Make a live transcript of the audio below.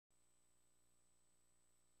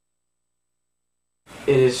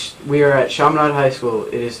We are at Chaminade High School.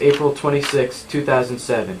 It is April 26,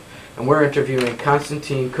 2007, and we're interviewing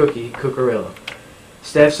Constantine Cucurullo,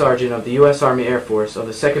 Staff Sergeant of the U.S. Army Air Force of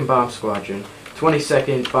the 2nd Bomb Squadron,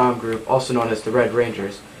 22nd Bomb Group, also known as the Red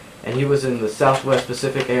Rangers, and he was in the Southwest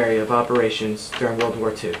Pacific area of operations during World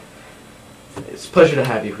War II. It's a pleasure to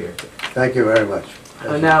have you here. Thank you very much.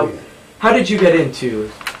 Now, how did you get into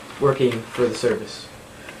working for the service?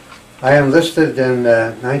 I enlisted in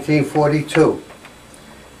 1942.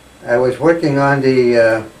 I was working on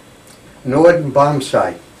the Northern bomb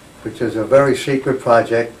site, which is a very secret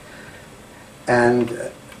project, and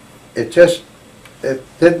it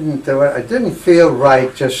didn't feel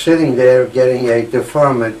right just sitting there getting a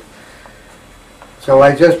deferment. So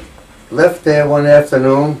I just left there one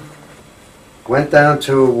afternoon, went down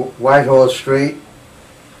to Whitehall Street,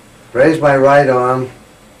 raised my right arm,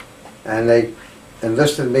 and they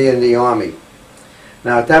enlisted me in the Army.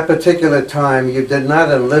 Now at that particular time you did not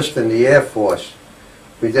enlist in the Air Force.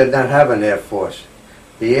 We did not have an Air Force.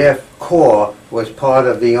 The Air Corps was part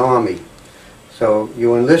of the Army. So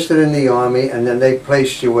you enlisted in the Army and then they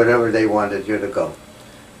placed you wherever they wanted you to go.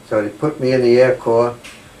 So they put me in the Air Corps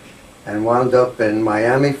and wound up in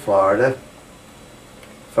Miami, Florida.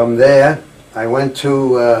 From there I went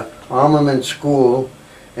to armament school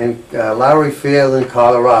in Lowry Field in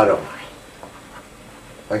Colorado.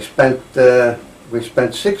 We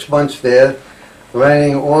spent 6 months there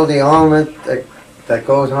learning all the armament that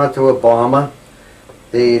goes onto a bomber,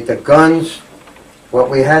 the guns. What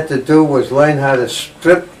we had to do was learn how to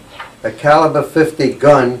strip a caliber 50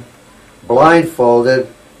 gun blindfolded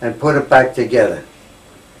and put it back together.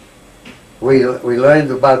 We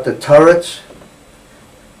learned about the turrets,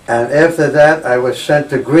 and after that I was sent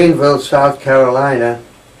to Greenville, South Carolina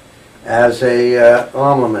as a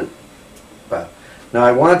armament. Now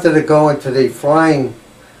I wanted to go into the flying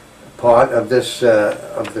part of this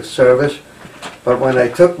of the service, but when I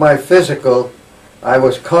took my physical, I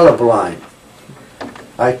was colorblind.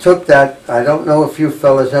 I took that. I don't know if you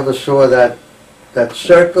fellas ever saw that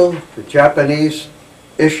circle, the Japanese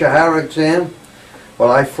Ishihara exam.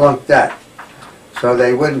 Well, I flunked that, so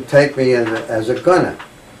they wouldn't take me as a gunner.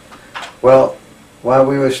 Well, while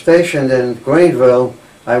we were stationed in Greenville,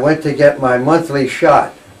 I went to get my monthly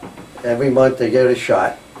shot. Every month they get a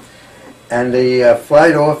shot, and the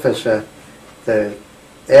flight officer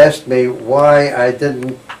asked me why I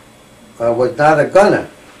was not a gunner,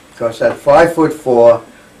 because at 5'4",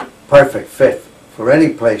 perfect fit for any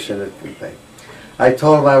place in the thing. I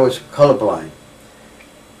told him I was colorblind,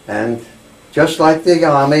 and just like the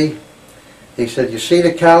Army, he said, "You see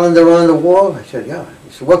the calendar on the wall?" I said, "Yeah."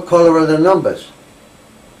 He said, "What color are the numbers?"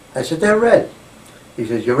 I said, "They're red." He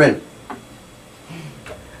says, "You're in."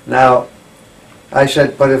 Now, I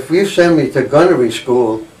said, "But if you send me to gunnery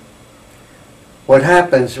school, what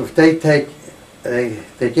happens if they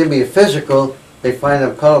give me a physical, they find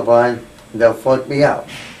I'm colorblind, and they'll flunk me out?"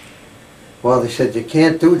 Well, they said, "You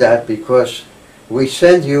can't do that because we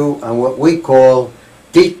send you on what we call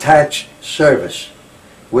detached service,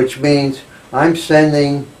 which means I'm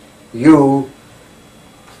sending you,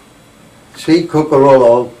 see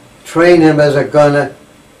Cucurullo, train him as a gunner,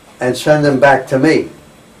 and send him back to me.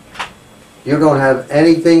 You don't have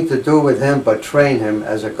anything to do with him but train him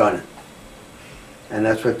as a gunner." And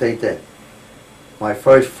that's what they did. My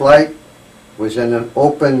first flight was in an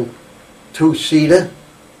open two-seater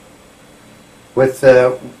with,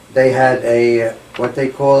 they had what they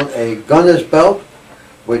called a gunner's belt,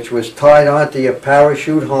 which was tied onto your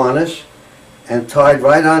parachute harness and tied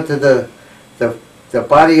right onto the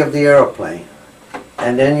body of the airplane.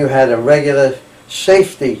 And then you had a regular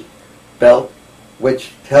safety belt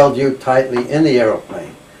which held you tightly in the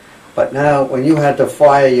aeroplane. But now, when you had to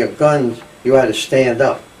fire your guns, you had to stand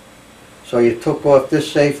up. So you took off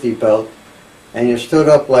this safety belt, and you stood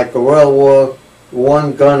up like a World War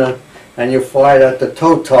I gunner, and you fired at the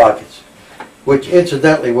tow targets, which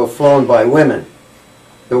incidentally were flown by women.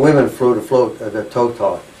 The women flew the tow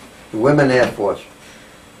targets, the Women Air Force.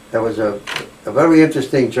 That was a very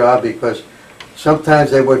interesting job because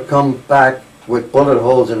sometimes they would come back with bullet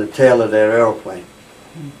holes in the tail of their airplane.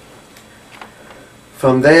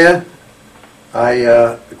 From there,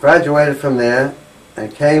 I graduated from there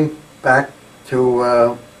and came back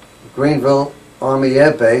to Greenville Army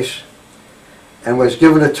Air Base and was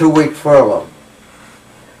given a 2-week furlough.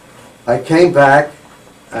 I came back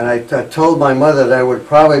and I told my mother that I would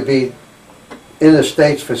probably be in the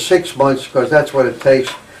States for 6 months because that's what it takes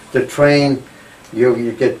to train.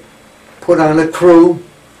 You get put on a crew,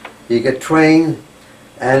 you get trained,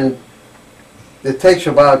 and it takes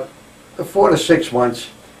about 4 to 6 months,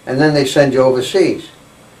 and then they send you overseas.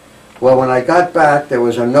 Well, when I got back, there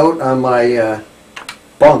was a note on my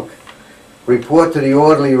bunk. Report to the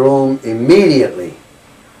orderly room immediately.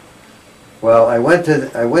 Well, I went to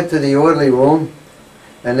the orderly room,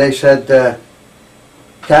 and they said,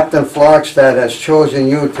 Captain Flogstad has chosen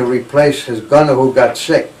you to replace his gunner who got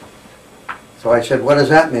sick. So I said, what does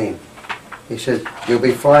that mean? He said, you'll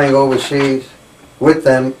be flying overseas with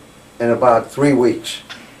them in about 3 weeks.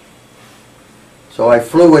 So I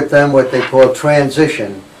flew with them what they call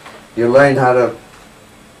transition. You learn how to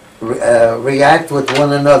react with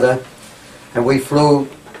one another. And we flew,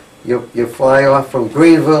 you fly off from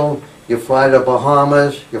Greenville, you fly to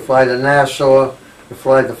Bahamas, you fly to Nassau, you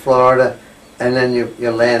fly to Florida, and then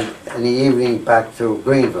you land in the evening back to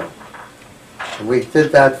Greenville. And we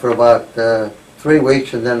did that for about 3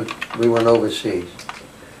 weeks, and then we went overseas.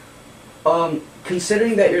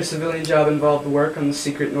 Considering that your civilian job involved work on the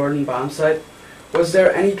secret Norden bomb site, was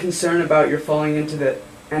there any concern about your falling into the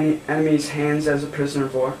enemy's hands as a prisoner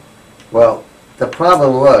of war? Well, the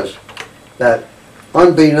problem was that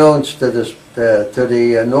unbeknownst to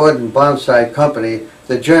the Norden bomb site company,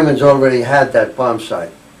 the Germans already had that bomb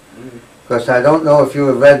site. Because I don't know if you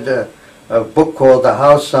have read a book called The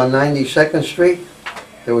House on 92nd Street.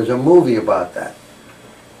 There was a movie about that.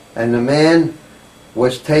 And the man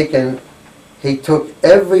was taken, he took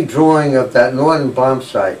every drawing of that Norden bomb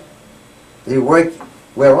site. He worked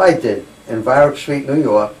where I did, in Varick Street, New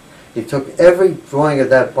York. He took every drawing of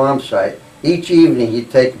that bomb site. Each evening he'd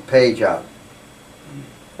take a page out.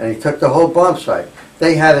 And he took the whole bomb site.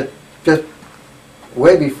 They had it just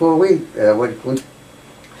way before we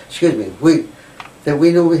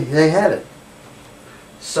knew they had it.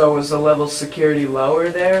 So was the level of security lower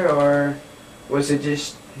there, or was it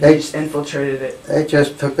just, they just infiltrated it? They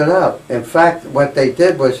just took it out. In fact, what they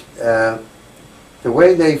did was, the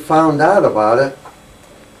way they found out about it,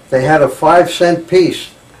 they had a 5-cent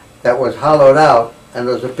piece that was hollowed out, and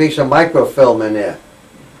there was a piece of microfilm in there.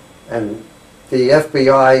 And the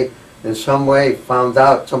FBI in some way found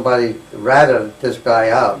out, somebody ratted this guy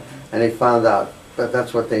out, and they found out. But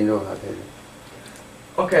that's what they knew how they did.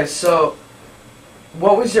 Okay, so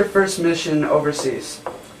what was your first mission overseas?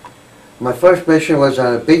 My first mission was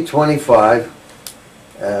on a B-25.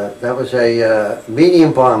 That was a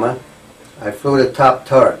medium bomber. I flew the top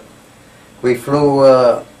turret. We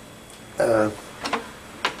flew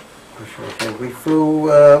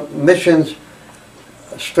missions,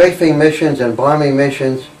 strafing missions and bombing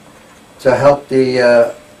missions to help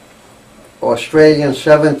the Australian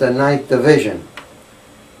 7th and 9th Division.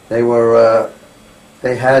 They were,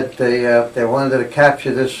 they wanted to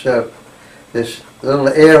capture this this little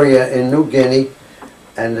area in New Guinea,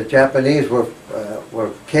 and the Japanese were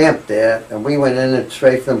camped there, and we went in and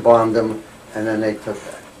strafed and bombed them, and then they took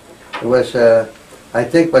that. It was, I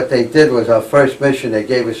think what they did was our first mission, they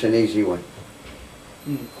gave us an easy one.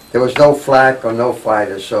 There was no flak or no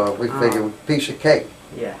fighters, so we figured piece of cake.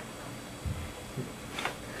 Yeah.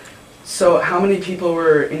 So how many people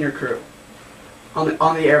were in your crew on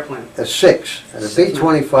the airplane? 6. And the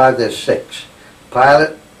B-25, there's 6.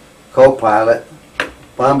 Pilot, co-pilot,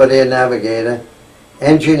 bombardier navigator,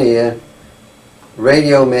 engineer,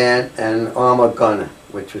 radio man, and armor gunner,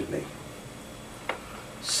 which was me.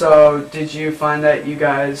 So did you find that you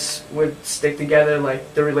guys would stick together,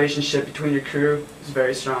 like the relationship between your crew is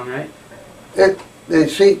very strong, right?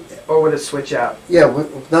 See, or would it switch out? Yeah,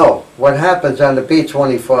 no. What happens on the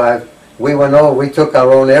B-25, we went over, we took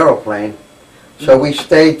our own aeroplane, so we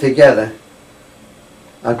stayed together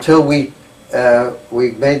until we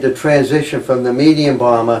made the transition from the medium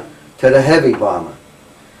bomber to the heavy bomber.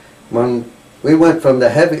 When we went from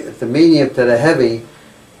the medium to the heavy,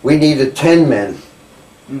 we needed 10 men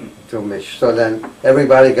to mission. So then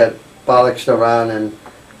everybody got bollocksed around,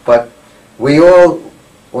 but we all,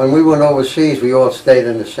 when we went overseas, we all stayed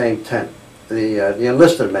in the same tent. The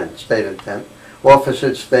enlisted men stayed in tent.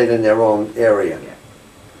 Officers stayed in their own area. Yeah.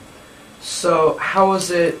 So how was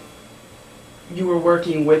it you were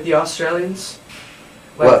working with the Australians?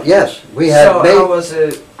 Like, well, yes, we had. So how was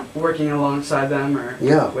it working alongside them, or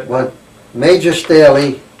with them? Major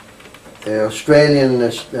Staley, the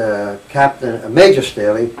Australian captain, Major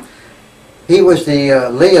Staley, he was the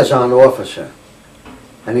liaison officer,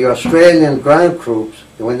 and the Australian ground troops,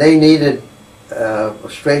 when they needed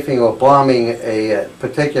strafing or bombing a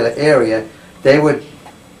particular area, they would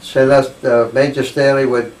send us. Major Staley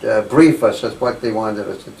would brief us as what they wanted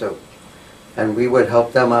us to do, and we would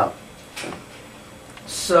help them out.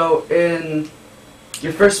 So in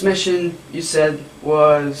your first mission, you said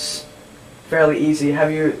was fairly easy.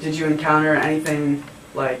 Did you encounter anything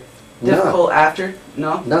like difficult after?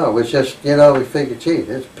 No? No, it was just, we figured, gee,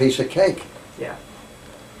 it's a piece of cake. Yeah.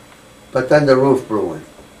 but then the roof blew in.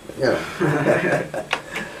 You know.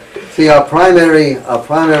 See, our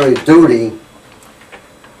primary duty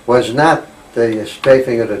was not the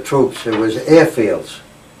strafing of the troops, it was airfields.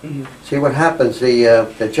 Mhm. See what happens,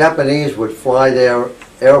 the Japanese would fly their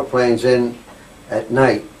airplanes in at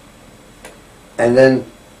night and then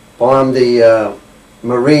bomb the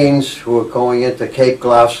Marines who were going into Cape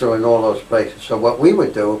Gloucester and all those places. So what we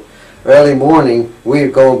would do, early morning, we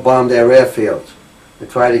would go and bomb their airfields and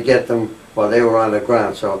try to get them while they were on the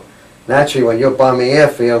ground. So naturally, when you're bombing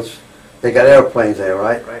airfields, they got airplanes there,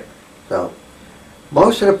 right? Right. So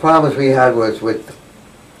most of the problems we had was with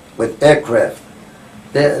aircraft.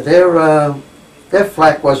 Their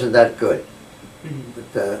flak wasn't that good. Mhm.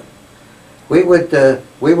 But, we would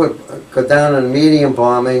go down in medium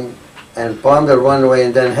bombing and bomb the runway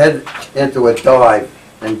and then head into a dive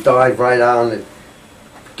and dive right on and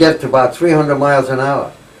get to about 300 miles an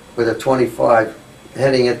hour with a 25,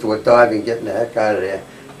 heading into a dive and getting the heck out of there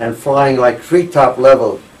and flying like treetop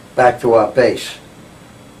level back to our base.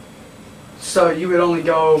 So you would only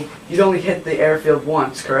go, you'd only hit the airfield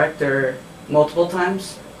once, correct? Or multiple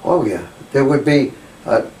times? Oh yeah, there would be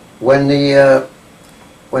when the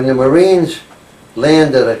Marines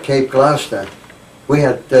landed at Cape Gloucester, we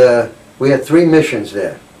had 3 missions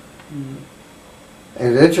there. Mhm.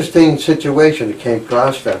 And an interesting situation at Cape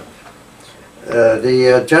Gloucester.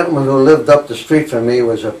 The gentleman who lived up the street from me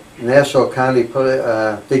was a Nassau County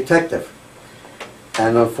detective,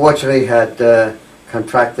 and unfortunately had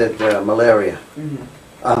contracted malaria. Mhm.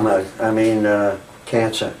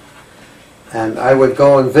 Cancer. And I would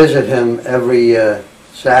go and visit him every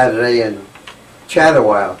Saturday and chat a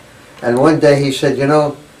while. And one day he said, you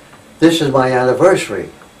know, this is my anniversary.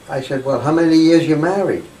 I said, well, how many years you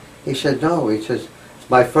married? He said, no. He says, it's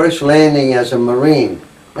my first landing as a Marine.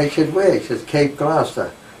 I said, where? He says, Cape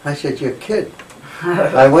Gloucester. I said, you're kidding.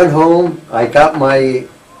 I went home, I got my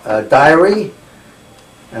diary,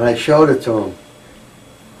 and I showed it to him.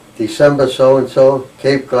 December so-and-so,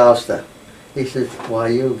 Cape Gloucester. He said, why,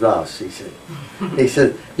 you lost, he said. He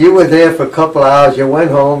said, you were there for a couple of hours, you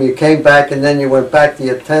went home, you came back, and then you went back to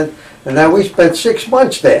your tent, and now we spent 6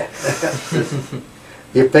 months there.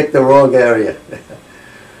 You picked the wrong area.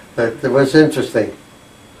 But it was interesting.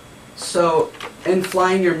 So, in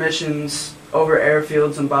flying your missions over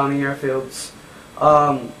airfields and bombing airfields,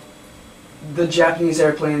 the Japanese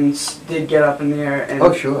airplanes did get up in the air and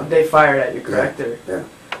Oh, sure. they fired at you, correct? Yeah, Or- yeah.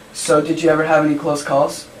 So, did you ever have any close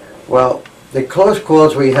calls? Well, the close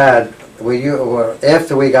calls we had, were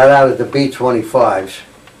after we got out of the B-25s,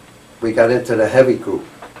 we got into the heavy group.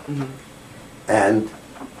 Mhm. And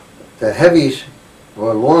the heavies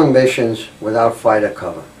were long missions without fighter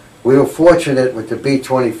cover. We were fortunate with the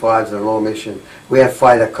B-25s and long mission, we had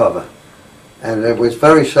fighter cover. And it was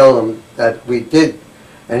very seldom that we did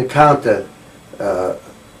encounter,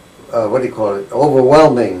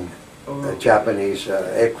 overwhelming Or- Japanese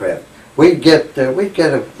aircraft. We'd get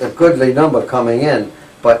a goodly number coming in,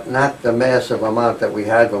 but not the massive amount that we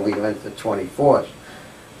had when we went to 24th.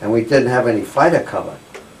 And we didn't have any fighter cover.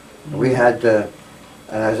 We had, and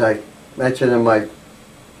as I mentioned in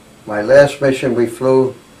my last mission, we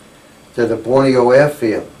flew to the Borneo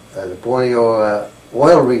airfield, the Borneo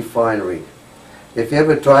oil refinery. If you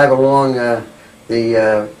ever drive along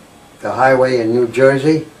the highway in New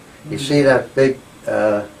Jersey, you see that big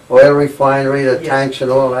oil refinery, the Yeah. tanks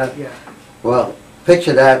and all that? Yeah. Well,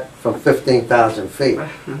 picture that from 15,000 feet.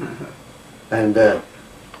 And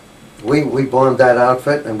we bombed that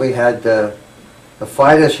outfit, and we had the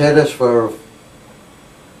fighters hit us for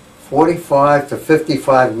 45 to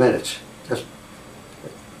 55 minutes, just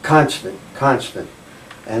constant.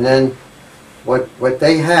 And then what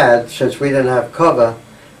they had, since we didn't have cover,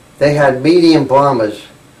 they had medium bombers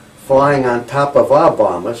flying on top of our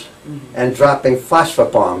bombers and dropping phosphor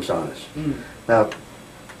bombs on us. Mhm. Now,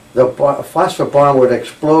 the phosphor bomb would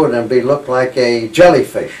explode and look like a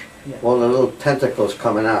jellyfish, Yeah. all the little tentacles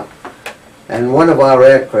coming out. And one of our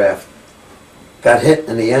aircraft got hit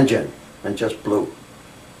in the engine and just blew.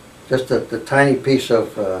 Just the tiny piece of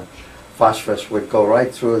phosphorus would go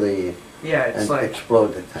right through the Yeah, it's and like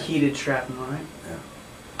explode the tank. heated shrapnel, right? Yeah.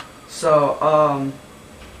 So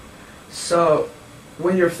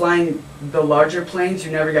when you're flying the larger planes,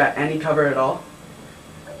 you never got any cover at all?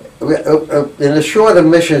 In the shorter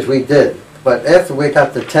missions we did, but after we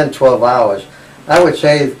got to 10, 12 hours, I would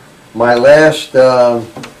say my last,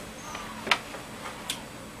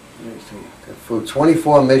 for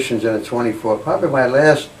 24 missions in a 24, probably my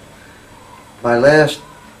last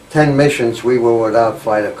 10 missions we were without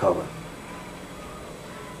fighter cover.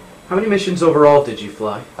 How many missions overall did you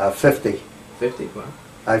fly? 50. 50, wow.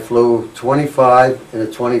 I flew 25 in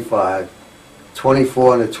the 25,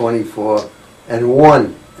 24 in the 24, and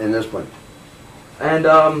 1 in this one. And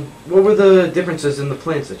what were the differences in the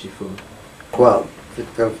planes that you flew? Well,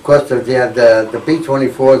 of course, you had the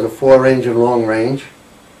B-24 is a 4-engine long range.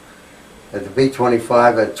 The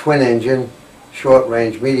B-25 a twin-engine short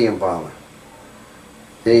range medium bomber.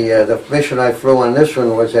 The mission I flew on this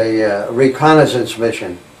one was a reconnaissance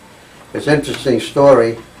mission. It's an interesting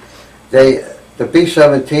story. The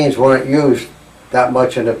B-17s weren't used that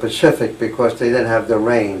much in the Pacific because they didn't have the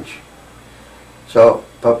range. So,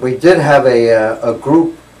 but we did have a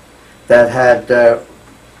group that had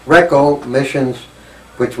reco missions,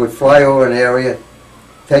 which would fly over an area,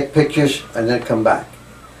 take pictures, and then come back.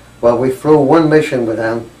 Well, we flew one mission with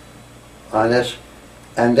them on this,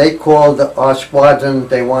 and they called our squadron,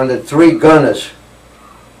 they wanted 3 gunners.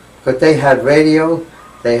 But they had radio,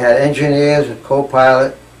 they had engineers, a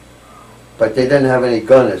co-pilot, but they didn't have any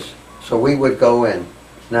gunners. So we would go in.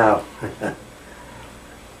 Now,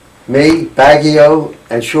 me, Baggio,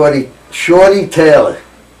 and Shorty Taylor,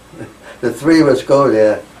 the 3 of us go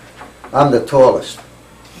there. I'm the tallest.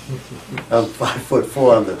 I'm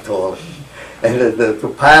 5'4", I'm the tallest. And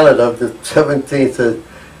the pilot of the 17th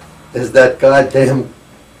is that goddamn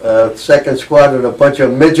second squadron, a bunch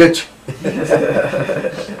of midgets.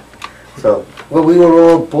 So, well, we were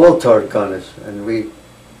all ball turret gunners, and we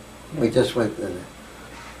just went in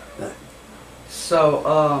there. So,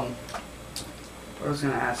 what I was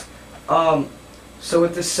going to ask, so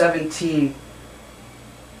with the 17,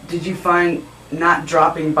 did you find not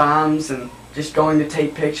dropping bombs and just going to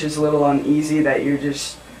take pictures a little uneasy, that you're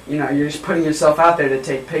just, you know, you're just putting yourself out there to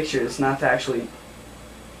take pictures, not to actually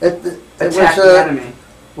attack the enemy?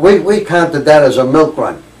 We counted that as a milk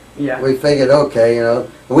run. Yeah. We figured, okay, you know.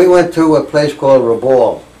 We went to a place called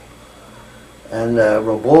Rabaul. And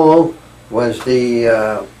Rabaul was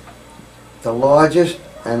the largest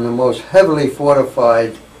and the most heavily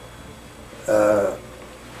fortified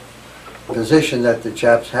position that the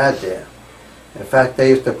chaps had there. In fact, they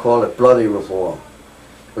used to call it Bloody Rabaul.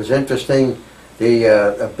 It was interesting.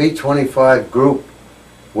 The B-25 group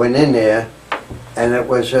went in there, and it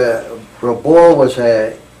was Rabaul was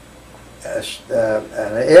an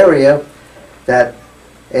area that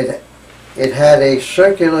it had a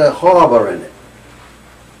circular harbor in it,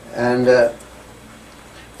 and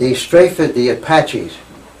the strafed the Apaches.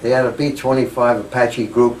 They had a B-25 Apache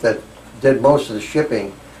group that did most of the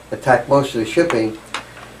shipping, attacked most of the shipping.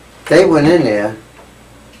 They went in there,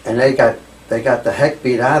 and they got the heck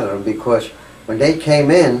beat out of them, because when they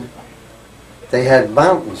came in, they had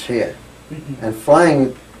mountains here, and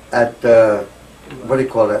flying at what do you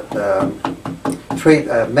call it,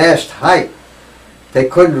 mast height. They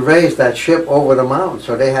couldn't raise that ship over the mountain,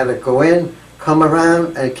 so they had to go in, come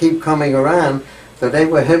around, and keep coming around. So they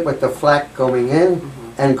were hit with the flak going in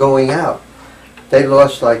and going out. They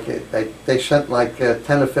lost like, they sent like 10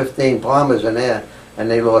 or 15 bombers in there, and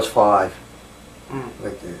they lost 5.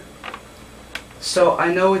 Right there. So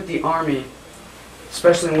I know with the Army,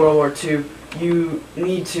 especially in World War II, you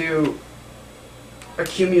need to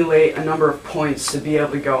accumulate a number of points to be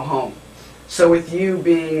able to go home. So with you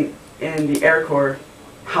being in the Air Corps,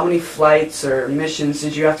 how many flights or missions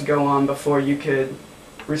did you have to go on before you could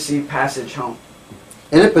receive passage home?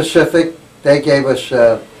 In the Pacific, they gave us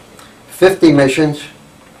 50 missions,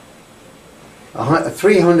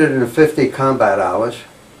 350 combat hours,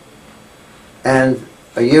 and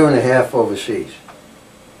a year and a half overseas.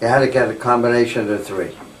 You had to get a combination of the 3.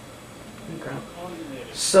 Okay.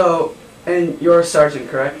 So, and you're a sergeant,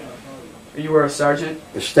 correct? You were a sergeant?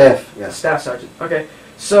 The staff, yeah. Staff sergeant. Okay.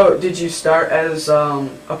 So, did you start as a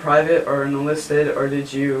private or an enlisted, or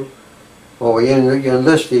did you? Well, when you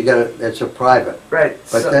enlist, you get it's a private. Right.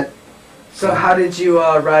 But so how did you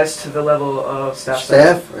rise to the level of staff?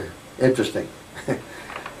 Staff? Interesting.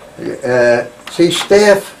 See,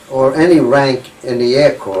 staff or any rank in the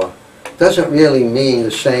Air Corps doesn't really mean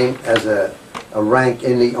the same as a rank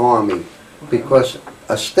in the Army, because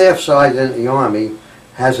a staff sergeant in the Army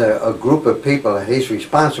has a group of people that he's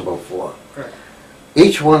responsible for. Right.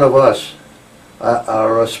 Each one of us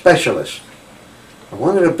are a specialist. And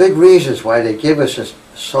one of the big reasons why they give us a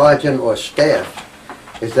sergeant or staff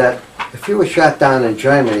is that if you were shot down in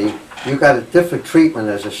Germany, you got a different treatment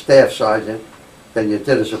as a staff sergeant than you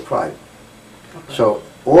did as a private. Okay. So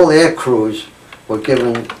all air crews were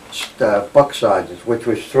given buck sergeants, which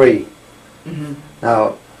was 3.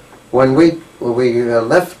 Now, when we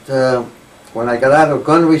left, when I got out of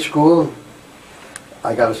gunnery school,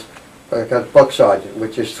 I got buck sergeant,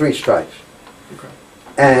 which is 3 stripes. Okay.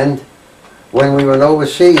 And when we went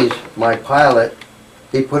overseas, my pilot,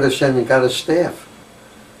 he put us in and got a staff.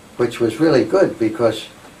 which was really good because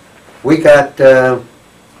we got, I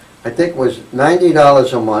think it was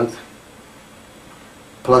 $90 a month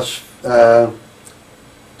plus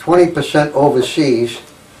 20% overseas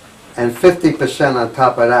and 50% on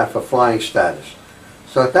top of that for flying status.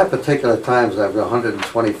 So at that particular time, I was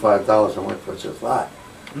 $125 a month, which is a lot.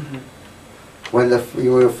 Mm-hmm. When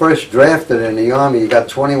you were first drafted in the Army, you got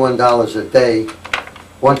 $21 a day,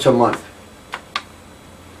 once a month.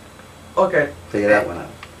 Okay. Figure that one out.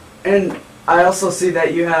 And I also see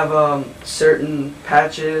that you have certain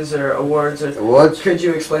patches or awards. Awards? Could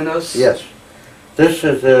you explain those? Yes. This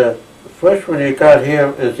is the first one you got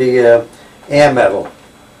here is the Air Medal.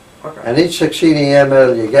 Okay. And each succeeding Air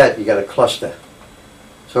Medal you get a cluster.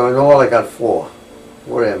 So in all I got four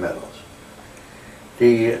Air Medals.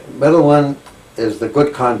 The middle one is the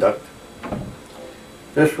Good Conduct.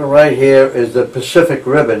 This one right here is the Pacific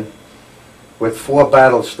Ribbon with 4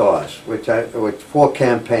 battle stars, with 4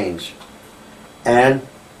 campaigns. And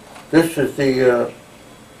this is the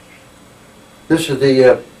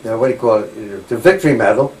what do you call it? The Victory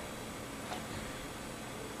Medal.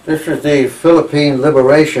 This is the Philippine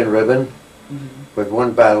Liberation Ribbon with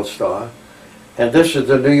 1 battle star. And this is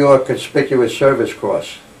the New York Conspicuous Service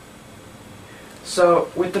Cross. So,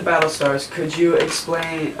 with the battle stars, could you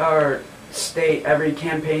explain or state every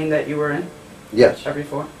campaign that you were in? Yes. Every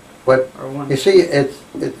 4? But or 1? you see,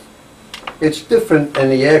 it's different in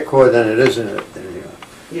the Air Corps than it is in the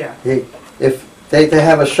Yeah. If they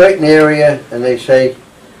have a certain area and they say,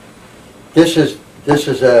 this is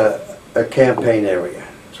a campaign area,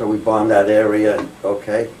 so we bomb that area.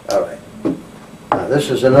 Okay, all right. Now this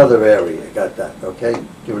is another area. Got that? Okay,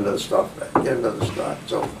 give another star for that. Give another star.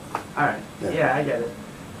 It's over. All right. Yeah. Yeah, I get it.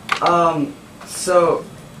 So,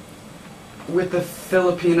 with the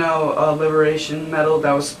Filipino Liberation Medal,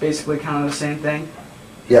 that was basically kind of the same thing?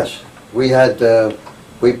 Yes. We had,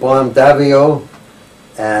 we bombed Davao,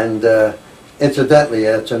 and incidentally,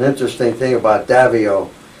 it's an interesting thing about Davao.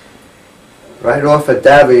 Right off of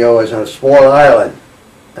Davao is a small island,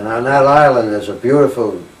 and on that island there's a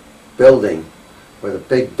beautiful building with a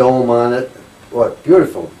big dome on it. What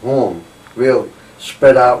beautiful home, real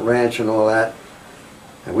spread out ranch and all that.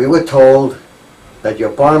 And we were told that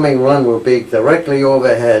your bombing run will be directly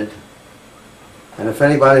overhead, and if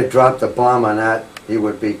anybody dropped a bomb on that, he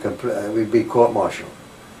would be we'd be court-martialed.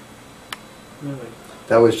 Really?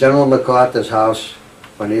 That was General MacArthur's house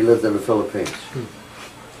when he lived in the Philippines.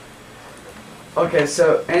 Okay,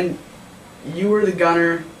 so, and you were the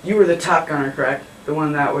gunner, you were the top gunner, correct? The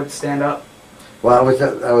one that would stand up? Well, I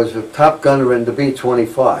was a top gunner in the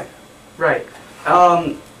B-25. Right.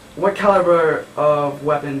 What caliber of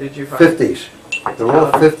weapon did you fire? 50s. They're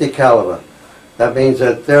all 50 caliber. That means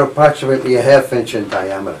that they're approximately a half-inch in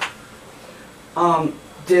diameter.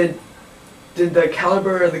 Did the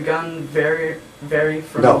caliber of the gun vary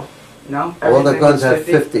from? No. No? All the Everything guns was have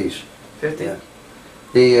 50? 50s. 50? Yeah.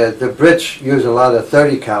 The Brits use a lot of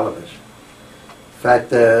 30 calibers. In fact,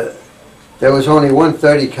 there was only one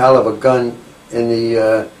 30 caliber gun in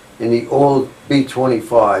the old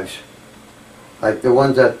B-25s, like the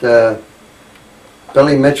ones that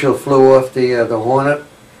Billy Mitchell flew off the Hornet.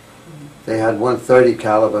 They had one 30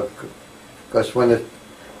 caliber because when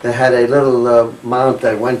they had a little mount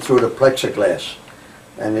that went through the plexiglass,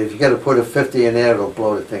 and if you got to put a 50 in there, it'll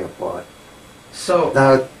blow the thing apart. So.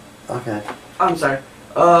 Now, okay. I'm sorry.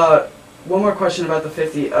 One more question about the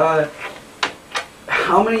 50.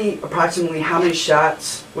 Approximately how many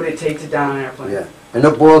shots would it take to down an airplane? Yeah. In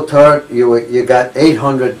the ball turret, you got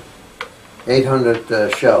 800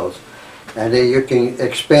 shells, and you can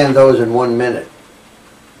expand those in 1 minute.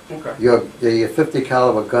 Okay. The 50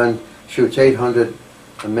 caliber gun shoots 800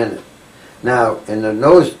 a minute. Now, in the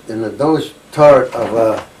nose turret of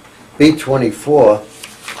a B-24,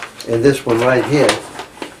 in this one right here,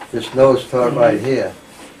 this nose turret right here,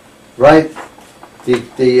 right,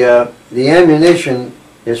 the ammunition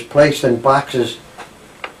is placed in boxes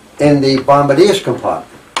in the bombardier's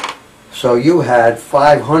compartment. So you had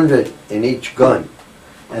 500 in each gun,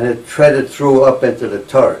 and it threaded through up into the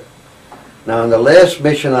turret. Now, in the last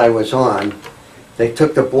mission I was on, they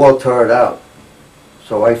took the ball turret out,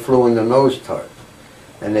 so I flew in the nose turret.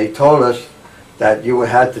 And they told us that you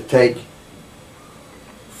had to take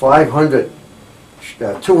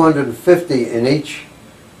 250 in each,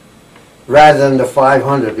 rather than the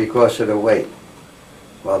 500 because of the weight.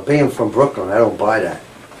 Well, being from Brooklyn, I don't buy that.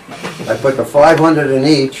 I put the 500 in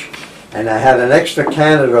each, and I had an extra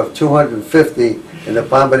canister of 250 in the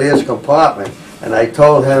bombardier's compartment, and I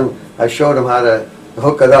showed him how to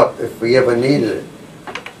hook it up if we ever needed it.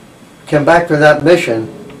 Came back to that mission,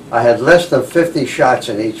 I had less than 50 shots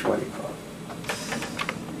in each one.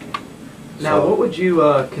 Now, So- what would you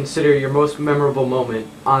consider your most memorable moment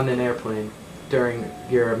on an airplane during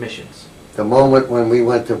your missions? The moment when we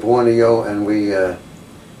went to Borneo and we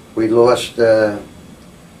lost I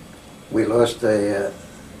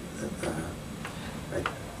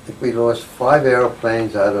think we lost 5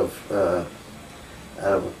 airplanes out of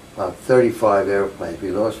about 35 airplanes. We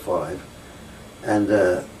lost 5, and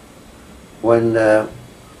when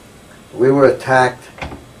we were attacked,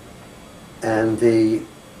 and the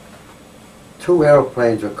 2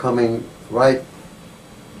 airplanes were coming right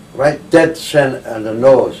dead center on the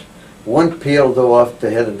nose. One peeled off to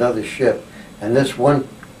hit another ship, and this one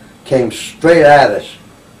came straight at us.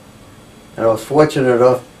 And I was fortunate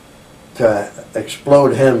enough to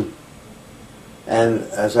explode him. And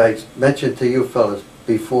as I mentioned to you fellas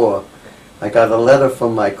before, I got a letter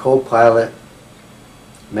from my co-pilot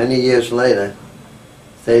many years later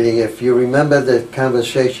stating, if you remember the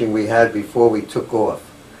conversation we had before we took off.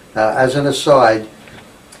 Now, as an aside,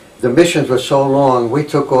 the missions were so long, we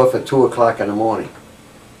took off at 2 o'clock in the morning.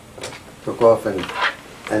 Took off and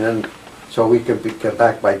then so we could get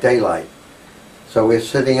back by daylight. So we're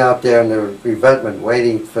sitting out there in the revetment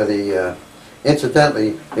waiting for the,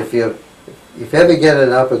 incidentally, if you ever get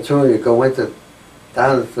an opportunity to go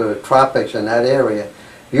down to the tropics in that area,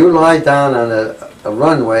 you lie down on a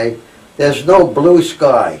runway, there's no blue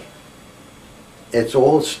sky. It's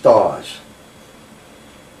all stars.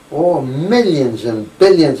 Oh, millions and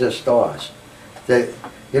billions of stars.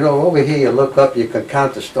 You know, over here you look up, you can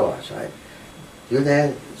count the stars, right? You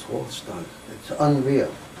there, it's all stars. It's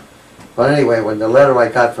unreal. But anyway, when the letter I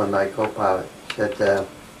got from my co-pilot said,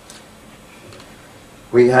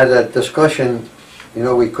 we had a discussion, you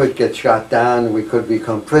know, we could get shot down, we could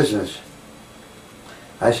become prisoners.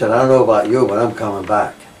 I said, I don't know about you, but I'm coming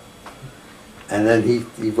back. And then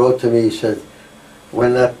he wrote to me, he said,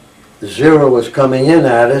 when that 0 was coming in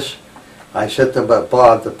at us, I said to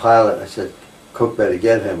Bob, the pilot, I said, Cook better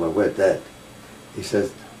get him or we're dead. He said,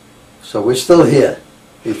 so we're still here.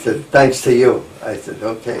 He said, thanks to you. I said,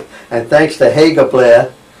 okay. And thanks to Hager,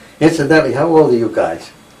 Blair. Incidentally, how old are you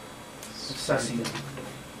guys? 16.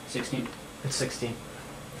 16. It's 16.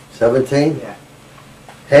 17? Yeah.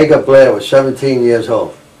 Hager Blair was 17 years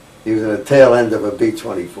old. He was in the tail end of a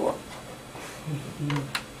B-24.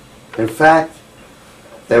 In fact,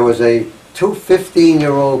 there was two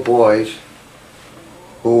 15-year-old boys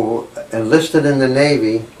who enlisted in the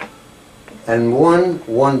Navy, and one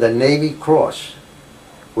won the Navy Cross,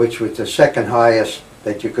 which was the second highest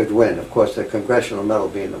that you could win. Of course, the Congressional Medal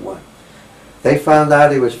being the one. They found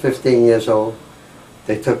out he was 15 years old.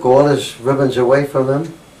 They took all his ribbons away from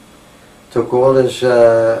him, took all his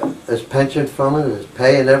pension from him, his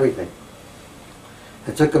pay and everything.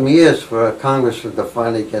 It took him years for a congressman to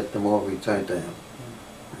finally get them all returned to him.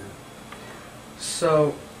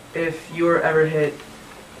 So, if you were ever hit,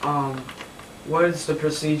 what is the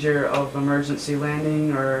procedure of emergency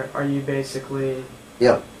landing, or are you basically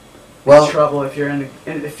Yeah. in trouble if you're in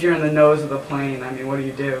the nose of the plane? I mean, what do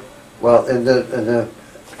you do? Well, in the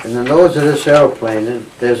nose of this airplane,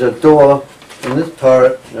 there's a door in this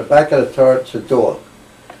turret. In the back of the turret's a door,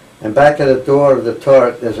 and back of the door of the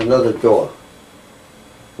turret there's another door.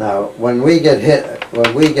 Now, when we get hit,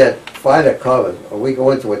 when we get fighter covered, or we go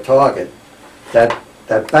into a target, that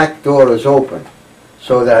back door is open,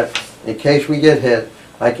 so that in case we get hit,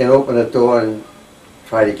 I can open the door and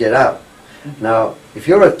try to get out. Now, if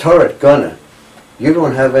you're a turret gunner, you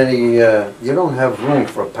don't have room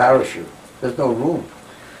for a parachute. There's no room.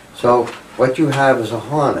 So what you have is a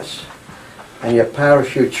harness, and your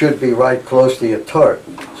parachute should be right close to your turret.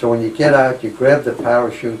 So when you get out, you grab the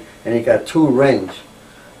parachute, and you got 2 rings.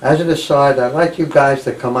 As an aside, I'd like you guys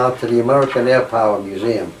to come out to the American Air Power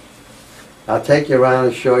Museum. I'll take you around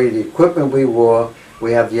and show you the equipment we wore.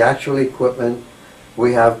 We have the actual equipment.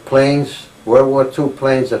 We have planes, World War II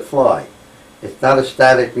planes that fly. It's not a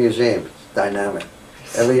static museum, it's dynamic.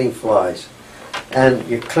 Everything flies. And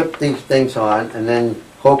you clip these things on, and then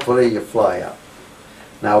hopefully you fly out.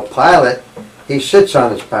 Now a pilot, he sits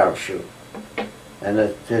on his parachute. And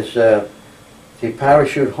the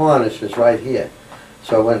parachute harness is right here.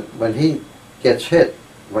 So when he gets hit,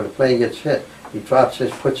 when the plane gets hit, he drops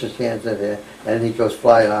puts his hands in there, and he goes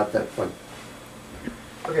flying out that front.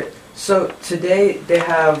 Okay, so today they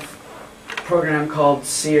have a program called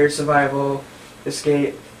SEER, Survival,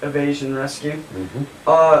 Escape, Evasion, Rescue.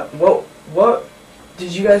 What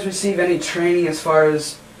did you guys receive any training as far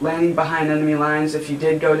as landing behind enemy lines if you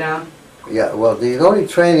did go down? Yeah, well, the only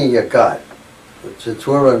training you got, since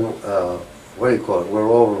we're in, what do you call it, we're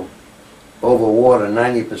over water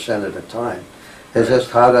 90% of the time, is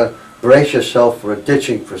just how to brace yourself for a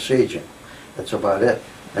ditching procedure. That's about it.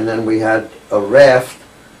 and then we had a raft.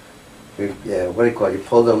 Yeah, what do you call it? You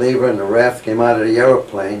pulled the lever and the raft came out of the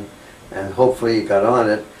airplane, and hopefully you got on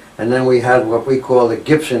it. And then we had what we call the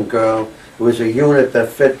Gibson girl. It was a unit that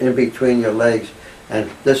fit in between your legs, and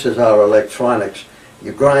this is our electronics.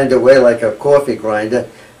 You grind away like a coffee grinder,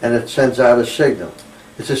 and it sends out a signal.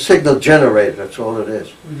 It's a signal generator, that's all it is.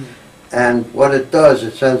 Mm-hmm. And what it does,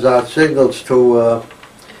 it sends out signals to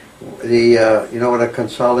you know what a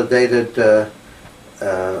consolidated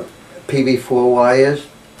PB4Y is?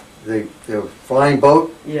 The flying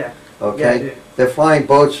boat? Yeah. Okay? Yeah, The flying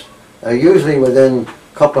boats are usually within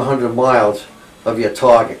a couple hundred miles of your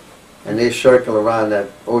target. And they circle around that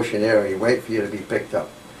ocean area, wait for you to be picked up.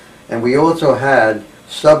 And we also had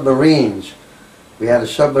submarines. We had a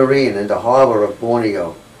submarine in the harbor of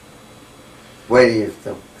Borneo, waiting if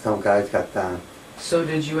some guys got down. So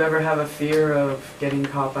did you ever have a fear of getting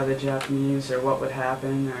caught by the Japanese, or what would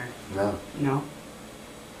happen, or No. no?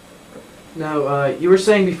 Now, you were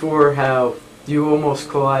saying before how you almost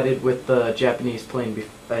collided with the Japanese plane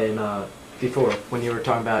before, when you were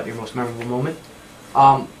talking about your most memorable moment.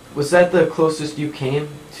 Was that the closest you came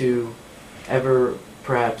to ever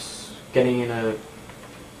perhaps getting in a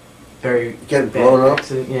very Getting bad blown up?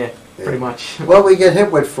 accident? Yeah, pretty much. Well, we get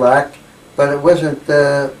hit with flak, but it wasn't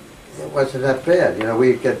that bad. You know,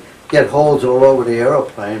 we could get holes all over the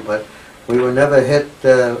airplane, but we were never hit,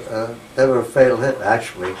 never a fatal hit,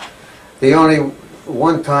 actually. The only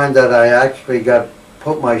one time that I actually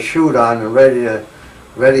put my chute on and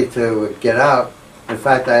ready to get out. In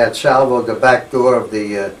fact, I had salvoed the back door of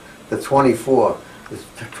the 24.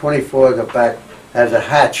 The 24 at the back has a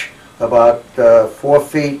hatch about 4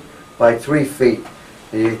 feet by 3 feet.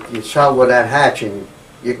 You salvo that hatch and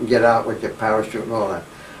you can get out with your parachute and all that.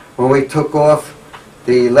 When we took off,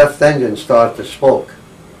 the left engine started to smoke.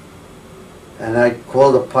 And I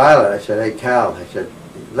called the pilot. I said, "Hey, Cal," I said,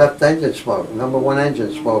 "left engine smoke, number one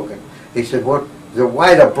engine smoking." He said, "What, is it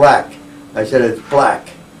white or black?" I said, "It's black."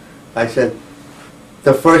 I said,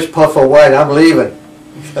 "The first puff of white, I'm leaving."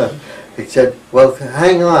 He said, "Well,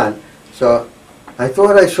 hang on." So I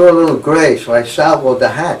thought I saw a little gray, so I salvoed the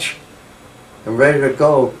hatch. I'm ready to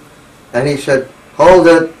go. And he said, "Hold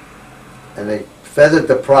it." And they feathered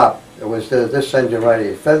the prop. It was this engine right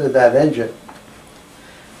here. He feathered that engine.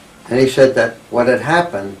 And he said that what had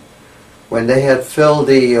happened, when they had filled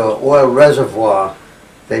the oil reservoir,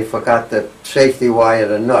 they forgot the safety wire,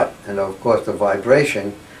 the nut, and of course the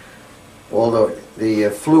vibration. Although the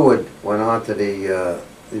fluid went onto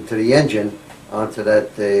into the engine, onto that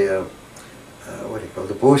what do you call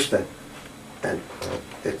the booster, and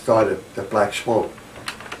it started the black smoke.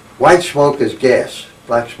 White smoke is gas.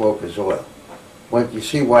 Black smoke is oil. When you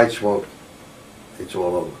see white smoke, it's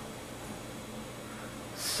all over.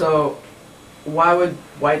 So, why would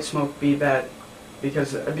white smoke be bad?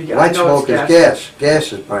 Because I White know smoke is gas.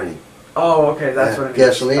 Gas is burning. Oh, okay, that's what I mean.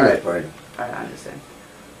 Gasoline All right. is burning. I understand.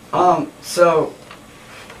 So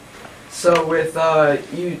with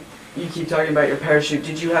you keep talking about your parachute.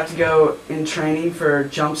 Did you have to go in training for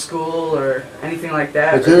jump school or anything like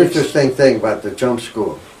that? It's an interesting thing about the jump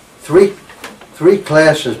school. Three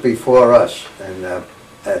classes before us, and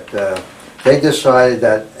they decided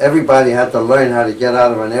that everybody had to learn how to get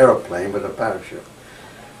out of an airplane with a parachute.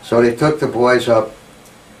 So they took the boys up,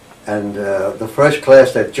 and the first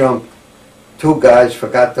class that jumped, 2 guys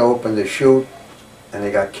forgot to open the chute, and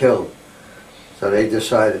they got killed. So they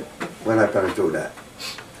decided, we're not going to do that.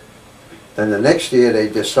 Then the next year they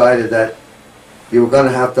decided that you were going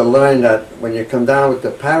to have to learn that when you come down with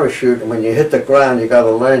the parachute and when you hit the ground, you got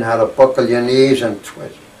to learn how to buckle your knees and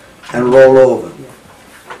twist and roll over.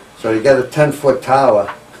 So you got a 10-foot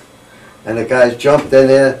tower, and the guys jumped in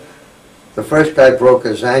there. The first guy broke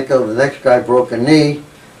his ankle, the next guy broke a knee,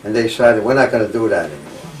 and they decided we're not going to do that anymore.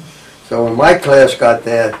 So when my class got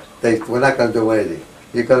there, we're not going to do anything.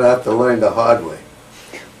 You're going to have to learn the hard way.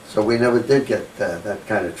 So we never did get that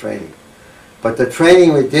kind of training. But the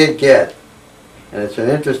training we did get, and it's an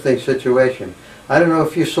interesting situation. I don't know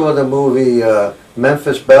if you saw the movie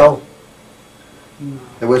Memphis Belle. No.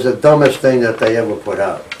 It was the dumbest thing that they ever put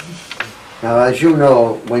out. Now, as you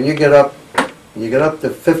know, when you get up to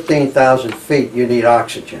 15,000 feet, you need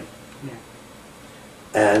oxygen. Yeah.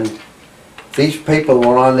 And these people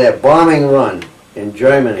were on their bombing run in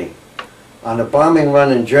Germany. On a bombing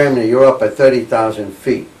run in Germany, you're up at 30,000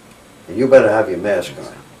 feet. And you better have your mask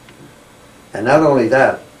on. And not only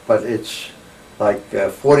that, but it's like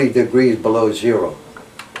 40 degrees below zero.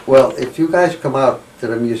 Well, if you guys come out to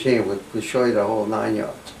the museum, we'll show you the whole 9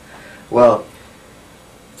 yards. Well,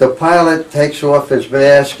 the pilot takes off his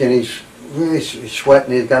mask and he's really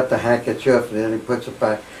sweating. He's got the handkerchief and then he puts it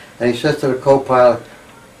back. And he says to the co-pilot,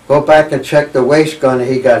 go back and check the waist gun, and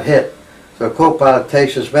he got hit. So the co-pilot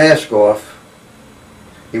takes his mask off,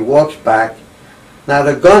 he walks back. Now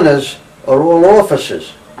the gunners are all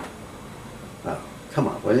officers. Oh, come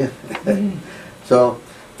on, will you? So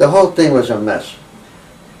the whole thing was a mess.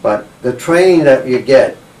 But the training that you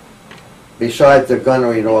get, besides the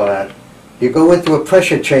gunnery and all that, you go into a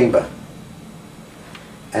pressure chamber.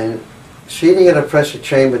 And seating in a pressure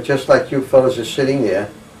chamber, just like you fellas are sitting there,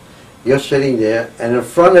 you're sitting there, and in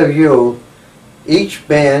front of you, each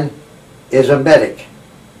man is a medic.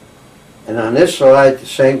 And on this side, the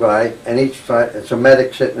same guy, and each side, it's a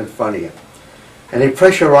medic sitting in front of you. And they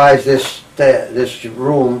pressurize this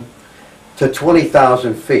room to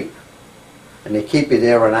 20,000 feet. And they keep you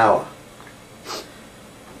there an hour.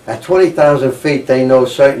 At 20,000 feet, they know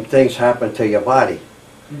certain things happen to your body.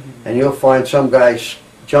 And you'll find some guys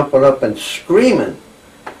jumping up and screaming,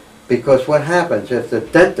 because what happens if the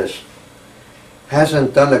dentist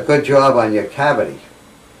hasn't done a good job on your cavity,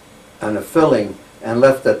 on the filling, and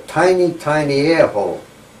left a tiny, tiny air hole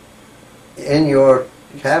in your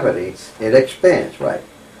cavity, it expands, right?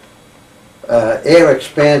 Air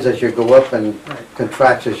expands as you go up and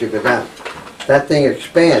contracts as you go down. That thing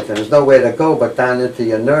expands, and there's nowhere to go but down into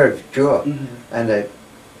your nerve jaw. And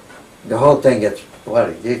the whole thing gets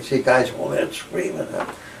bloody. You see guys all there screaming.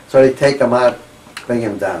 So they take them out, bring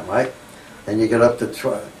him down, right? And you get up to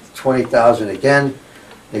 20,000 again.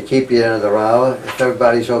 They keep you another hour. If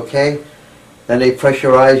everybody's okay, then they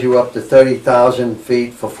pressurize you up to 30,000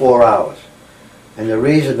 feet for 4 hours. And the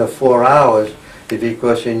reason the 4 hours is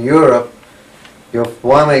because in Europe, you're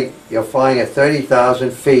flying at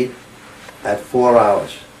 30,000 feet at 4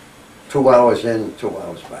 hours. 2 hours in, 2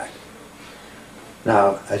 hours back.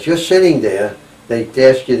 Now, as you're sitting there, they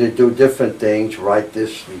ask you to do different things, write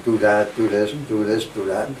this, do that, do this, do this, do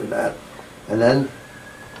that, do that. And then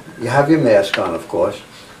you have your mask on, of course.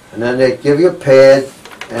 And then they give you a pad,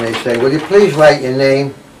 and they say, will you please write your name?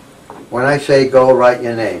 When I say go, write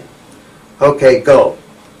your name. Okay, go.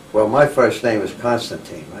 Well, my first name is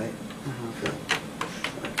Constantine, right?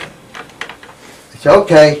 It's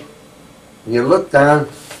okay. And you look down,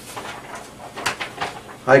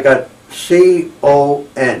 I got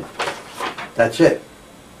C-O-N. That's it.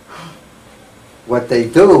 What they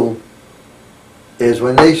do is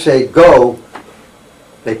when they say go,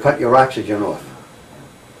 they cut your oxygen off.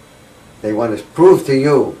 They want to prove to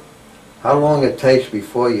you how long it takes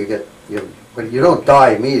before you get, but you don't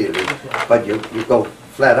die immediately, but you go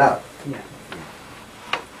flat out.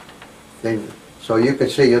 So you can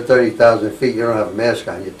see you're 30,000 feet, you don't have a mask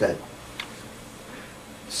on, you're dead.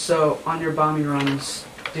 So on your bombing runs,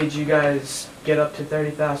 did you guys get up to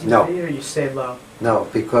 30,000 No. feet, or you stayed low? No,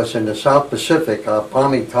 because in the South Pacific, our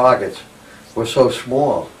bombing targets were so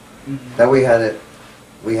small that we had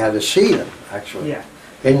to see them, actually. Yeah.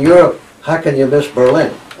 In Europe, how can you miss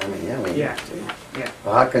Berlin? Yeah.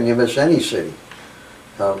 Well, how can you miss any city?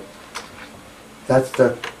 So that's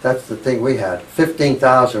the thing we had.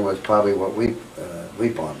 15,000 was probably what we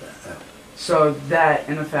bombed at. So that,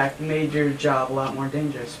 in effect, made your job a lot more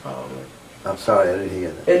dangerous, probably. I'm sorry, I didn't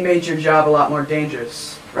hear that. It made your job a lot more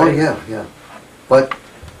dangerous, right? Oh yeah, yeah. But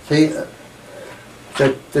see,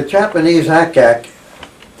 the Japanese ACAC,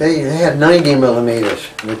 they had 90 millimeters.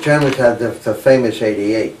 And the Germans had the famous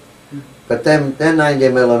 88. But their 90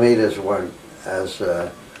 millimeters weren't as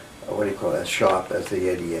as sharp as the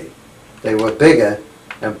 88. They were bigger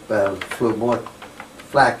and flew more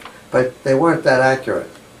flak, but they weren't that accurate.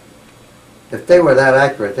 If they were that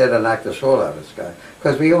accurate, they'd have knocked us all out of the sky.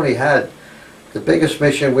 Because we only had, the biggest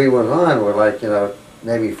mission we were on were like,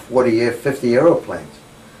 maybe 50 aeroplanes.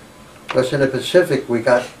 Because in the Pacific, we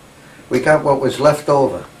got what was left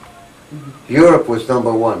over. Europe was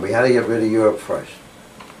number one. We had to get rid of Europe first.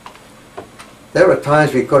 There were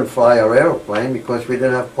times we couldn't fly our aeroplane because we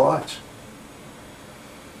didn't have parts.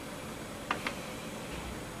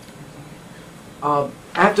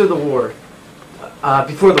 After the war,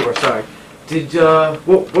 before the war, sorry.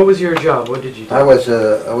 What was your job? What did you do? I was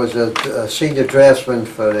a senior draftsman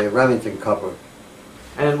for the Remington Company.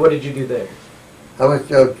 And what did you do there? I was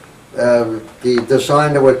the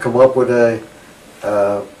designer would come up with a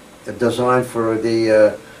design for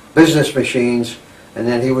the business machines, and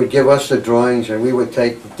then he would give us the drawings, and we would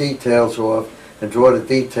take the details off and draw the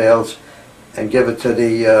details and give it to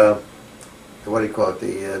the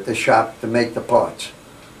the shop to make the parts.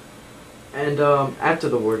 And after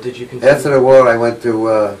the war, did you continue? After the war, I went to,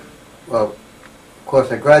 well, of course,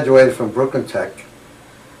 I graduated from Brooklyn Tech,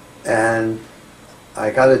 and I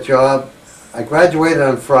got a job. I graduated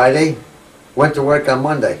on Friday, went to work on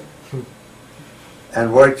Monday,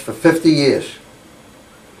 and worked for 50 years.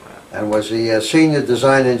 and was the senior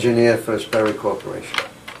design engineer for Sperry Corporation.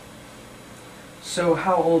 So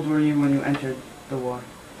how old were you when you entered the war?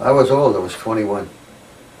 I was old, I was 21.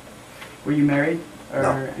 Were you married? Or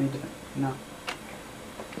No. No.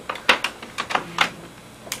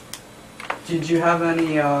 Did you have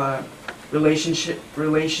any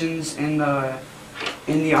relations in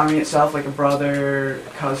the army itself, like a brother,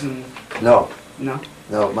 cousin? No, No.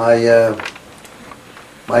 no, my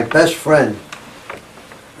best friend,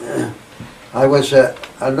 I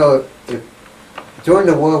don't know, during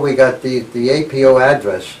the war we got the APO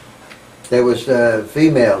address. There was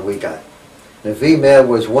V-mail we got. The V-mail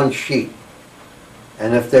was one sheet.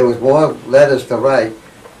 And if there was more letters to write,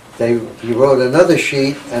 he wrote another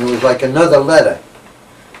sheet and it was like another letter.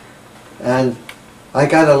 And I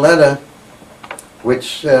got a letter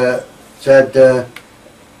which said,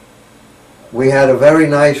 we had a very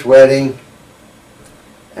nice wedding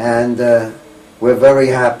and we're very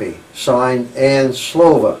happy. Signed, Ann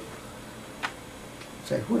Slover. I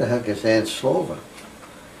said, who the heck is Ann Slover?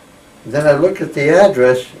 And then I looked at the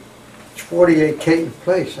address, it's 48 Caton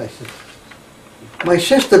Place. I said, my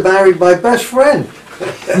sister married my best friend.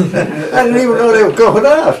 I didn't even know they were going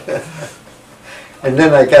out. And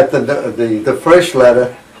then I got the first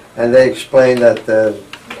letter, and they explained that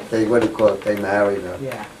they, what do you call it, they married her.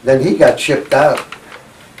 Yeah. Then he got shipped out,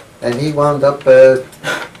 and he wound up as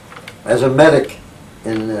a medic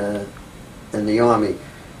in the Army.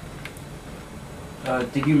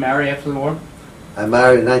 Did you marry after the war? I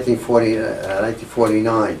married in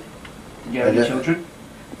 1949. Did you have any children?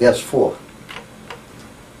 Yes, 4.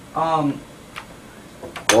 Um,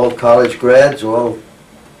 All college grads, all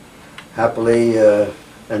happily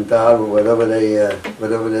endowed with whatever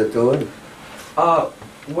they're doing.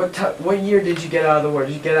 what year did you get out of the war?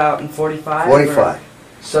 Did you get out in 45? 45.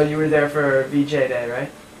 So you were there for VJ Day,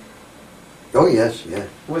 right? Oh yes, yeah.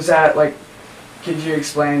 Was that like, could you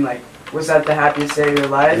explain, like, was that the happiest day of your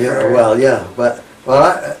life? Yeah, or? well, yeah, but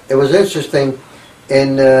it was interesting.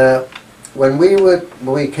 When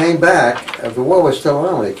we came back, the war was still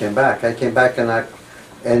on when we came back. I came back in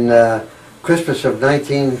Christmas of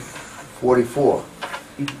 1944.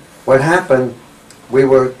 What happened? We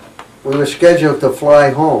were scheduled to fly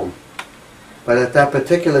home, but at that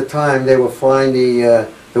particular time they were flying the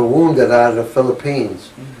wounded out of the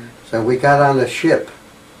Philippines. So we got on a ship.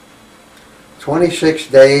 26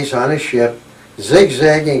 days on a ship,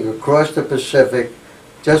 zigzagging across the Pacific,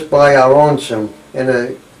 just by our lonesome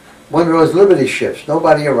in one of those Liberty ships.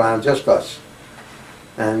 Nobody around, just us.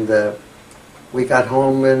 And we got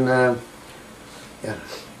home and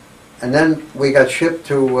then we got shipped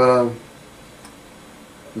to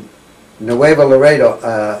Nuevo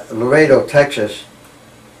Laredo, Texas,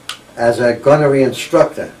 as a gunnery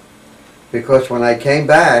instructor. Because when I came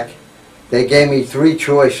back, they gave me 3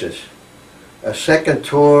 choices. A second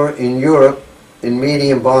tour in Europe in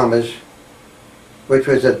medium bombers, which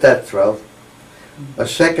was a death throw. A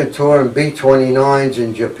second tour in B-29s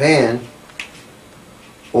in Japan,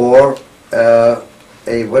 or a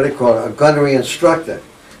gunnery instructor.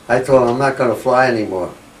 I told them, I'm not going to fly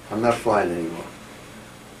anymore. I'm not flying anymore.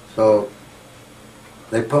 So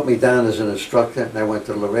they put me down as an instructor, and I went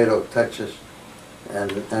to Laredo, Texas.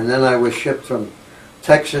 And then I was shipped from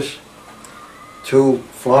Texas to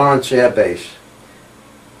Florence Air Base.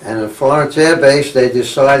 And at Florence Air Base, they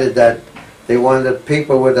decided that they wanted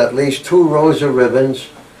people with at least 2 rows of ribbons,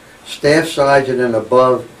 staff sergeant and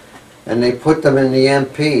above, and they put them in the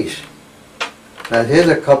MPs. Now here's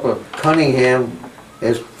a couple of, Cunningham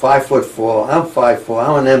is 5'4", I'm 5'4",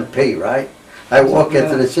 I'm an MP, right? I walk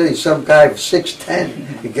into the city, some guy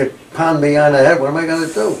 6'10", he could pound me on the head, what am I going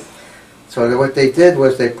to do? So what they did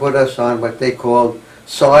was they put us on what they called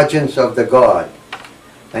Sergeants of the Guard.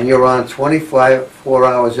 And you're on 4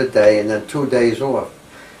 hours a day and then 2 days off.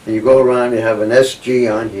 And you go around, you have an SG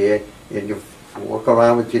on here, and you walk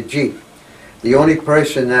around with your Jeep. The only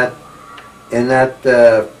person that in that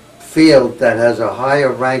field that has a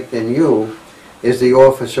higher rank than you is the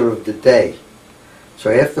officer of the day. So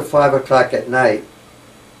after 5 o'clock at night,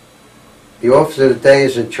 the officer of the day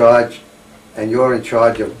is in charge, and you're in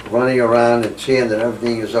charge of running around and seeing that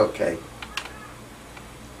everything is okay.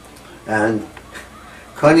 And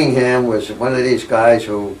Cunningham was one of these guys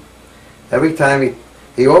who, every time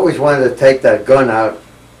he always wanted to take that gun out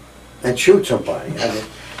and shoot somebody. I mean,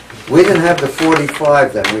 we didn't have the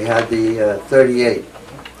 45 then, we had the 38.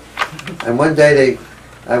 And one day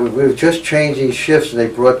we were just changing shifts and they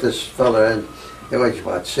brought this fella in, he was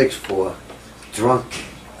about 6'4", drunk,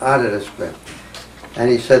 out of this bed.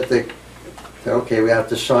 And he said, okay, we have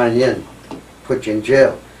to sign you in, put you in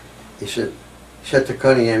jail. He said to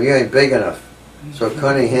Cunningham, you ain't big enough. So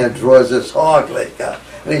Cunningham draws this hog like that,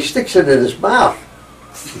 and he sticks it in his mouth.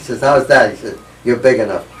 He says, "How's that?" He said, "You're big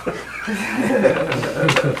enough."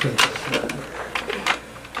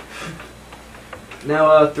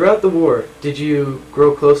 Now, throughout the war, did you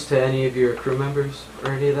grow close to any of your crew members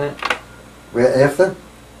or any of that? Where after?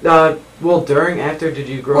 Well, during, after, did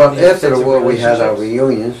you grow Well, any after the sense of war, we had our relationships?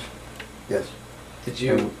 reunions. Yes. Did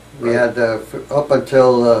you? We had up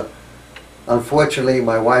until. Unfortunately,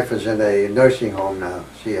 my wife is in a nursing home now.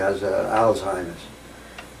 She has Alzheimer's,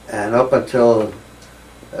 and up until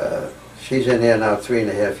she's in there now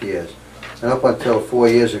 3.5 years, and up until 4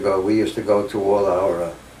 years ago, we used to go to all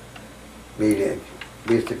our meetings.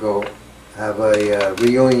 We used to go have a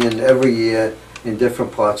reunion every year in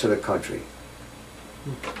different parts of the country.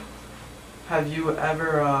 Have you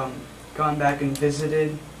ever gone back and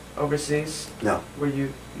visited overseas? No. Were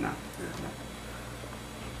you? No.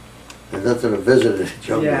 There's nothing to visit in the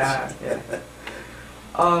jungles. Yeah.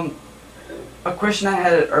 A question I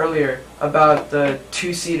had earlier about the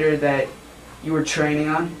two-seater that you were training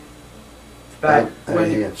on. Back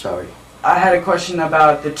when Yeah, sorry. I had a question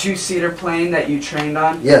about the two-seater plane that you trained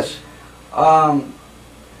on. Yes.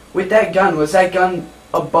 With that gun, was that gun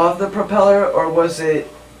above the propeller, or was it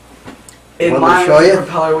in Want me to line show with you? the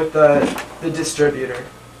propeller with the distributor?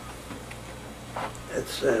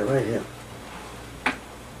 It's right here.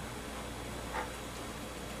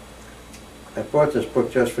 I bought this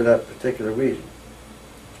book just for that particular reason.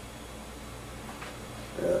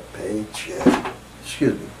 Page,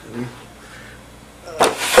 excuse me.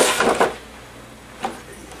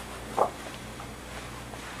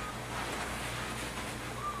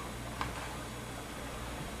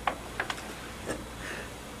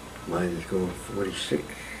 Mine is going 46.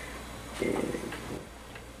 And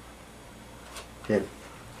 10.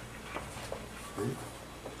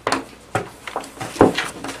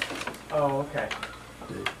 Oh, okay.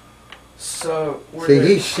 So, See,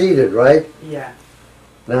 he's seated, right? Yeah.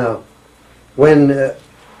 Now, when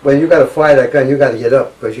you got to fire that gun, you got to get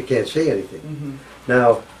up because you can't see anything. Mm-hmm.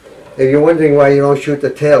 Now, if you're wondering why you don't shoot the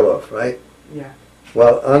tail off, right? Yeah.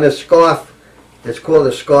 Well, on the scarf, it's called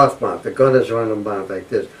a scarf mount. The gun is on a mount like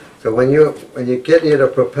this. So when you get near the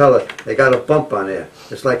propeller, they got a bump on there.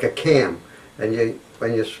 It's like a cam, and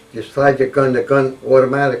when you slide your gun, the gun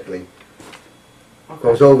automatically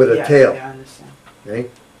goes over the tail. Yeah, I understand. Okay?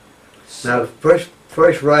 Now, the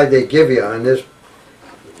first ride they give you on this,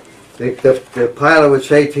 the pilot would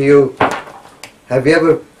say to you, "Have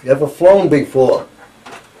you ever flown before?"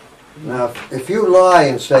 Now, if you lie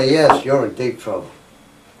and say yes, you're in deep trouble.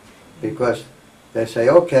 Because they say,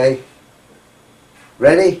 "Okay,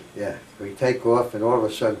 ready?" Yeah, we take off, and all of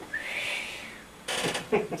a sudden,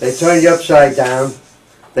 they turn you upside down,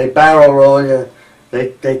 they barrel roll you,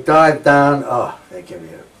 they dive down. Oh, they give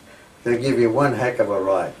you one heck of a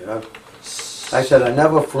ride, you know. I said, I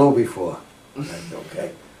never flew before. That's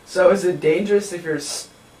okay. So is it dangerous if you're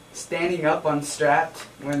standing up unstrapped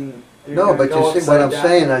when you're No, gonna but go you see what upside I'm down?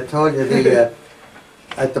 saying? I told you the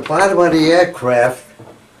at the bottom of the aircraft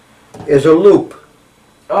is a loop.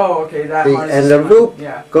 Oh, okay, that The- harness and is the fine. loop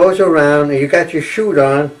Yeah. goes around, and you got your chute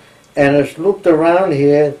on, and it's looped around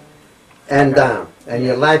here and Okay. down, and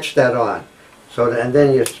you latch that on. So and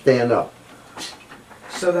then you stand up.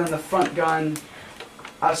 So then the front gun,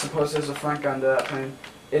 I suppose there's a front gun to that plane.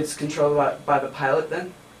 It's controlled by the pilot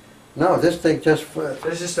then? No, this thing just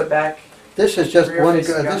There's just a back. this is just Rear one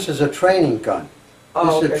facing gun. gun. This is a training gun. Oh,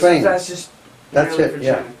 This is okay, training. so that's just That's merely it, for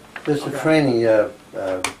yeah. training. This is Okay. a training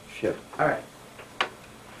ship. Alright.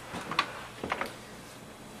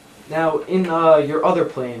 Now, in your other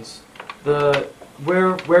planes,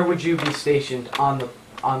 where would you be stationed on the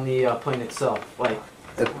plane itself? Like,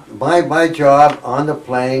 My job on the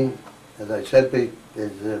plane, as I said,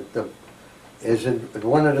 is in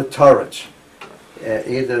one of the turrets.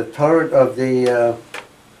 Either the turret of the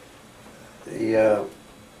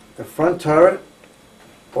front turret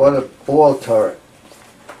or the ball turret.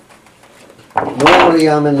 Normally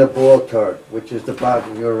I'm in the ball turret, which is the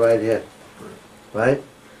bottom, you're right here, right?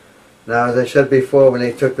 Now, as I said before, when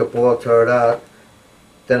they took the ball turret out,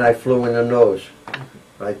 then I flew in the nose,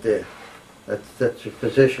 right there. That's your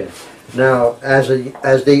position. Now, as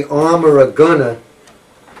the armorer gunner,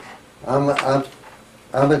 I'm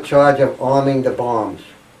in charge of arming the bombs.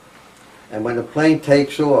 And when the plane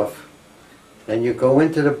takes off, then you go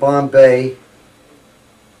into the bomb bay.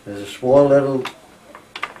 There's a small little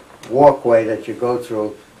walkway that you go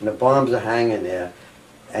through, and the bombs are hanging there.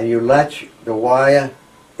 And you latch the wire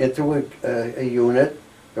into a unit.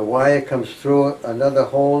 The wire comes through another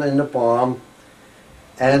hole in the bomb,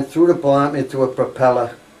 and through the bomb into a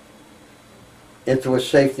propeller, into a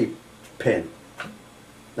safety pin.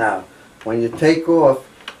 Now, when you take off,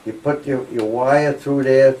 you put your wire through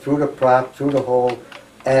there, through the prop, through the hole,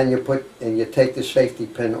 and you take the safety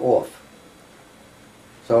pin off.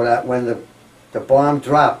 So that when the bomb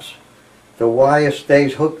drops, the wire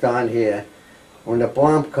stays hooked on here. When the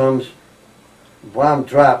bomb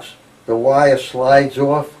drops, the wire slides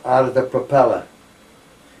off out of the propeller.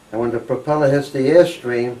 And when the propeller hits the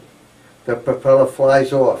airstream, the propeller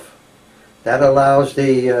flies off. That allows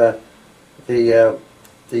the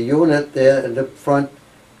unit there in the front,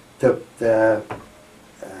 the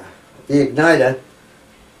igniter,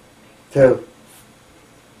 to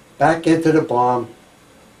back into the bomb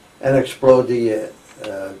and explode the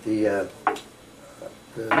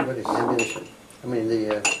ammunition. I mean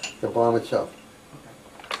the bomb itself.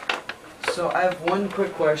 So I have one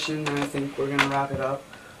quick question, and I think we're gonna wrap it up.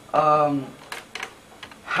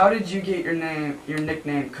 How did you get your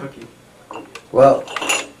nickname Cookie? Well,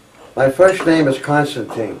 my first name is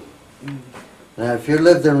Constantine. Now, if you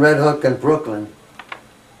lived in Red Hook in Brooklyn,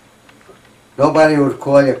 nobody would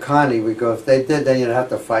call you Connie, because if they did, then you'd have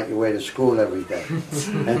to fight your way to school every day.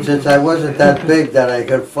 And since I wasn't that big that I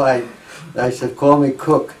could fight, I said, call me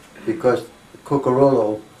Cook, because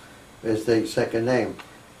Cucurullo is the second name.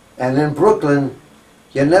 And in Brooklyn,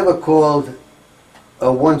 you're never called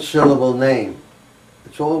a one-syllable name.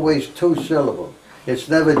 It's always two syllables. It's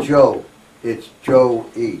never Joe. It's Joe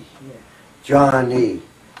E. John E.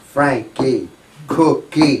 Frank E.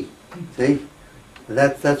 Cookie. See?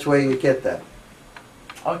 That's where you get that.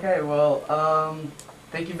 Okay, well,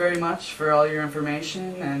 thank you very much for all your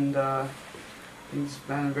information, and it's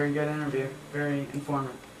been a very good interview, very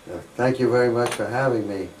informative. Thank you very much for having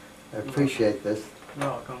me. I appreciate this. You're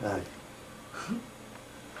welcome.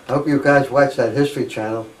 I hope you guys watch that History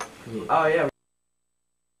Channel. Oh yeah.